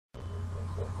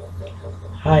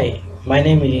Hi, my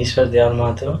name is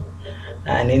Ishwar,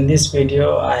 and in this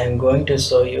video I am going to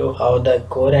show you how the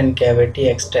core and cavity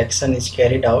extraction is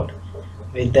carried out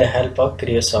with the help of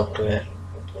Creo software.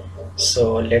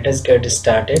 So let us get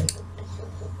started.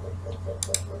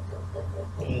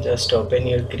 Just open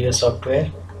your Creo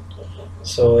software.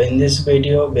 So in this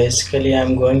video basically I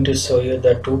am going to show you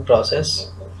the two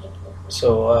process.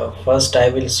 So first I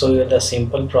will show you the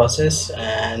simple process,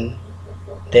 and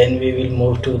then we will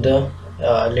move to the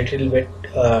little bit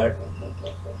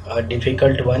a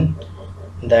difficult one,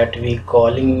 that we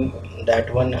calling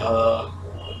that one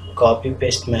copy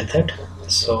paste method.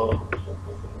 So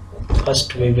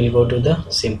first we will go to the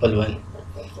simple one.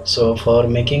 So for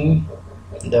making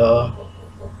the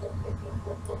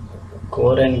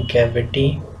core and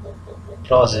cavity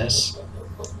process,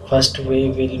 first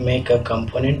we will make a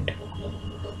component.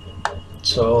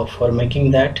 So for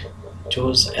making that,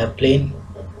 choose a plane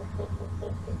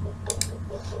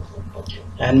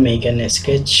and make an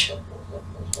sketch.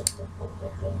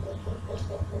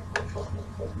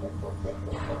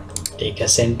 Take a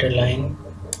center line,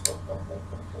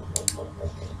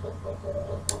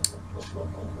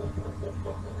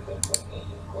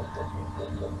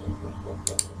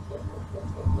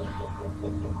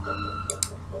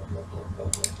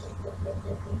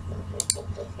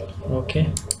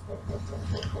 okay,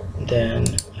 then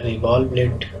revolve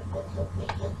it.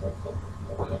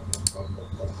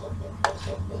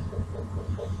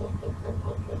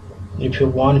 If you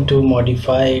want to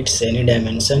modify its any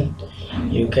dimension,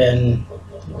 you can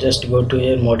just go to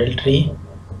your model tree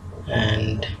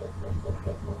and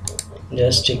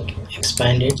just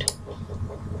expand it,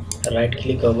 right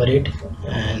click over it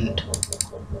and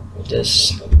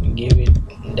just give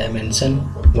it dimension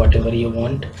whatever you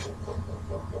want.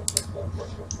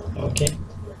 Okay,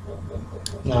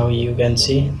 now you can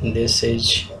see this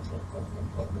is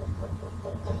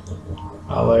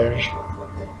our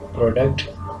product.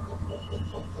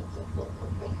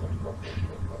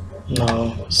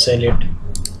 Now sell it.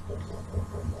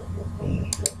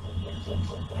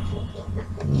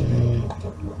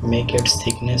 Make its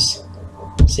thickness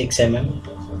 6 mm,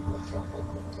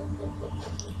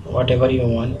 whatever you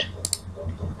want.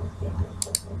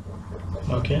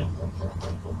 Okay,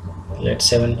 let's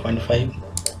 7.5.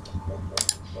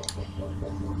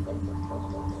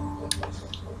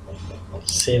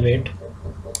 Save it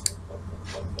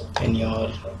in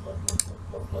your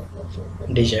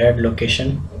desired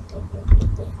location,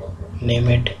 name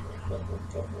it.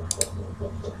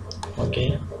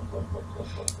 Okay,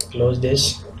 close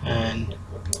this and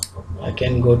I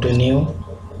can go to new,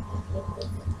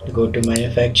 go to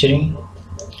manufacturing,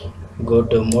 go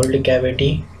to mold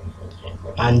cavity,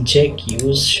 uncheck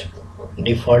use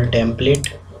default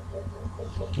template,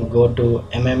 go to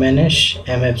MMNS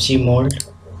MFC mold,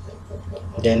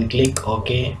 then click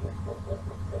OK.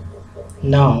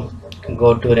 Now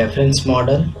go to reference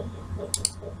model,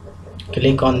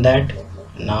 click on that.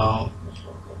 Now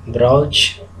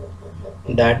browse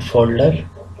that folder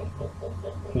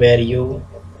where you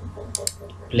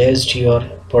placed your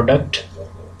product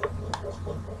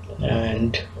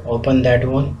and open that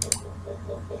one.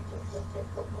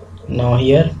 Now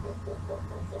here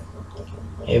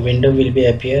a window will be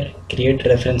appear, create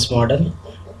reference model.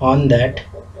 On that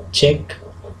check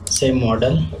same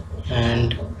model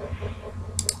and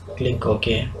click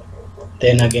OK,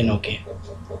 then again OK.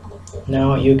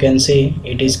 Now you can see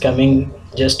it is coming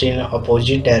just in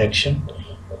opposite direction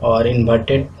or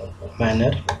inverted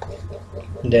manner.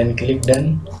 Then click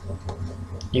done.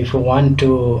 If you want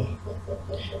to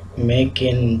make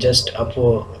in just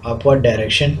upward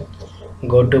direction,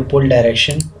 go to pull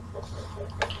direction,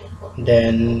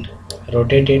 then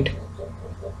rotate it,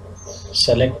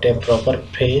 select a proper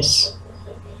face.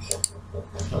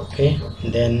 Okay,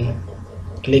 then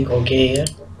click OK here.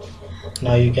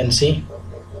 Now you can see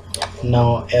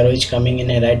now arrow is coming in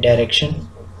a right direction.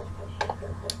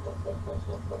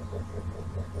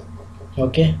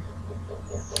 Okay,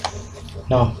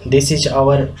 now this is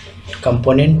our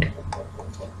component,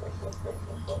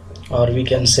 or we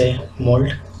can say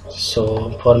mold.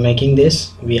 So for making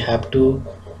this we have to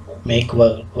make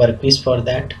workpiece for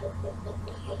that.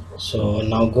 So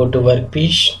now go to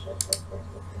workpiece,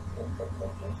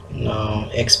 now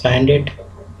expand it,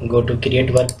 go to create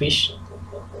workpiece.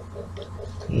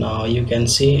 Now you can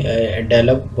see a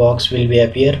dialog box will be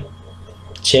appear,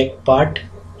 check part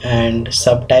and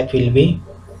subtype will be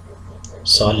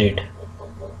solid.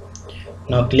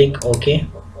 Now click OK,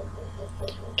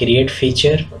 create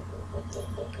feature,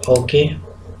 OK,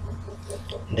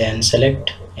 then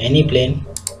select any plane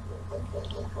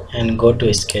and go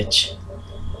to sketch.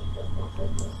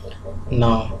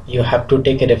 Now you have to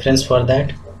take a reference for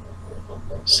that.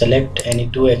 Select any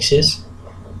two axes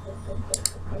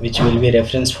which will be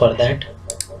reference for that.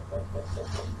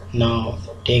 Now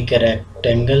take a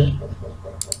rectangle,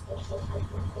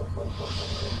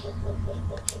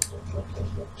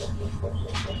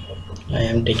 I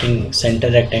am taking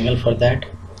center rectangle for that.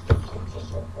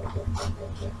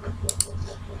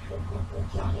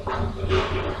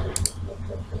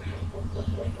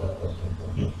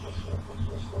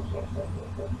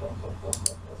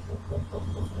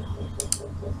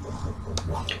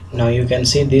 Now you can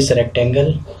see this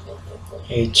rectangle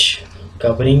is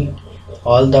covering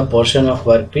all the portion of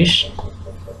workpiece.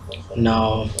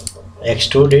 Now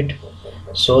extrude it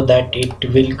so that it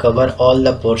will cover all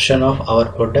the portion of our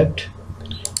product.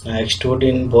 Now extrude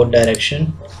in both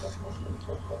direction.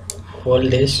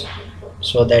 Hold this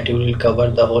so that it will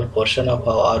cover the whole portion of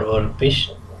our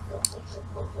workpiece.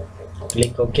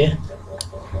 Click OK.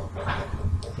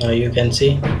 Now you can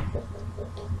see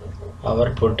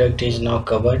our product is now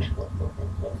covered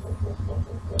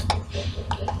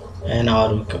and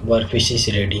our workpiece is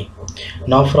ready.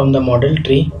 Now from the model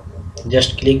tree,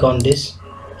 just click on this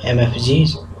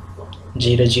MFG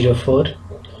 004,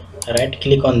 right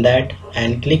click on that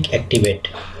and click activate.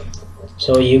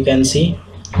 So you can see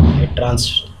a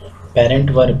transparent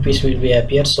workpiece will be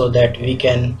appear so that we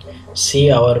can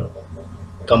see our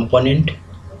component.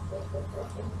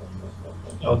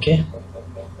 Okay,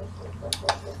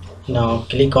 now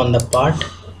click on the part,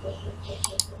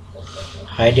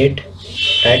 hide it,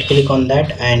 right click on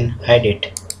that and hide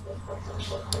it.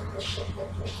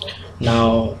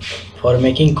 Now for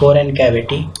making core and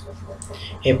cavity,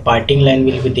 a parting line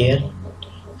will be there,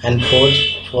 and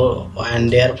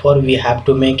therefore we have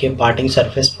to make a parting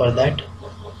surface for that.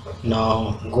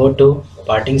 Now go to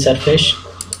parting surface,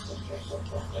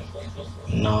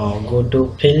 now go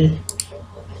to fill,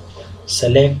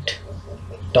 select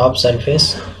top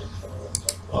surface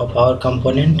of our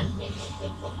component.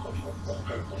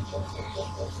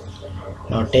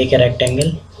 Now take a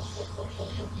rectangle.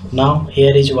 Now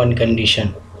here is one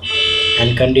condition,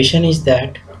 and condition is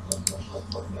that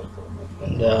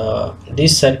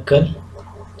this circle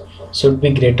should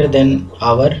be greater than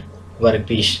our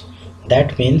workpiece.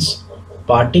 That means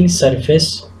parting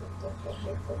surface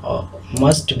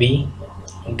must be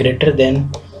greater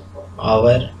than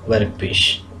our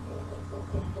workpiece.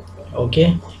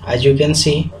 Okay, as you can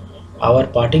see, our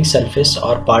parting surface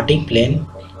or parting plane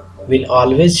will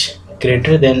always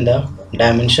greater than the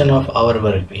dimension of our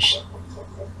workpiece.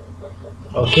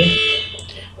 Okay,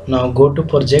 now go to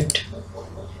project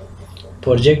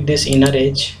this inner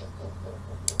edge.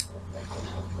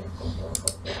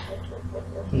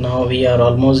 Now we are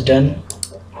almost done.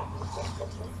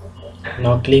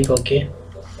 Now click OK.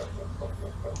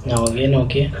 Now again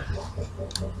OK.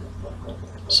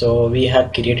 So we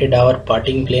have created our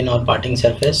parting plane or parting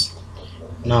surface.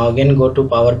 Now again go to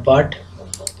power part,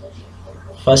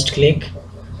 first click,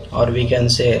 or we can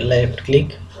say left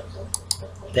click,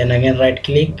 then again right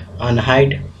click and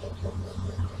hide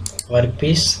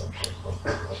workpiece.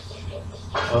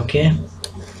 Okay,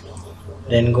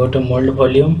 then go to mold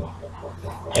volume,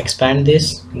 expand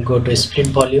this, go to split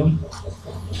volume,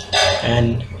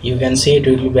 and you can see it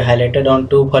will be highlighted on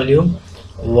two volume,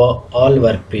 all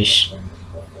workpiece.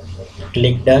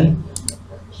 Click done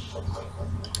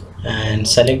and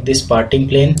select this parting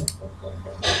plane,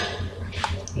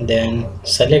 then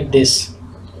select this.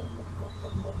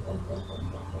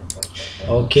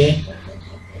 Okay,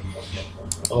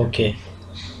 okay,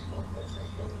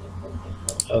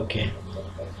 okay,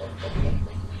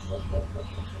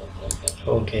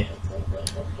 okay.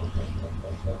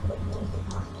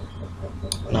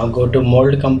 Now go to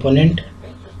mold component,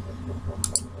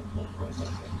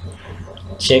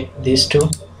 check these two,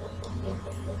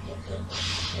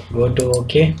 go to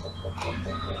OK.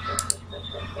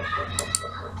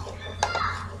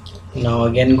 Now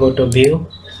again go to view,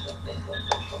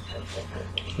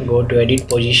 go to edit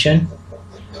position,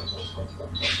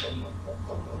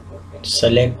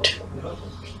 select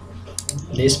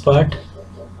this part,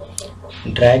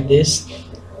 drag this.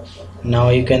 Now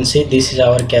you can see this is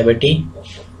our cavity.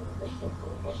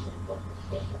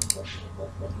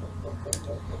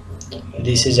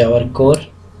 This is our core,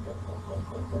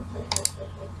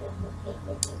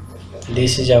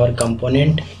 this is our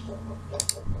component,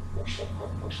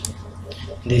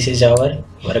 this is our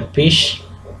workpiece,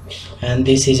 and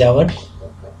this is our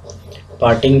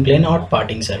parting plane or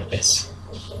parting surface.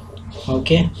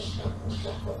 Okay,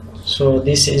 so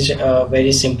this is a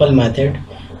very simple method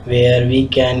where we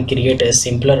can create a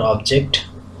simpler object,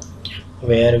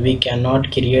 where we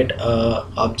cannot create a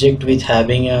object with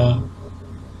having a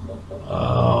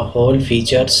whole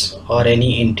features or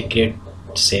any integrate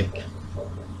shape.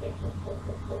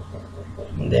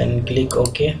 Then click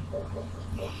OK.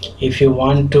 If you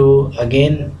want to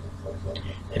again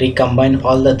recombine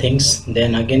all the things,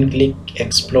 then again click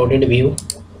exploded view,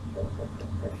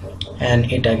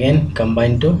 and it again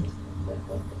combine to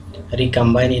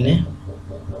recombine in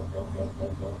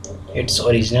its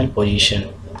original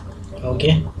position.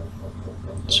 Okay,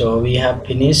 so we have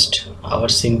finished our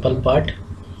simple part.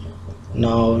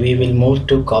 Now we will move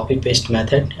to copy paste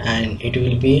method, and it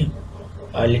will be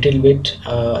a little bit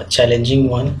challenging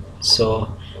one.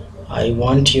 So I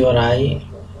want your eye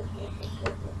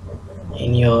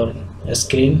in your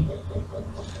screen.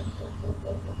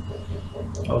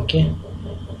 Okay,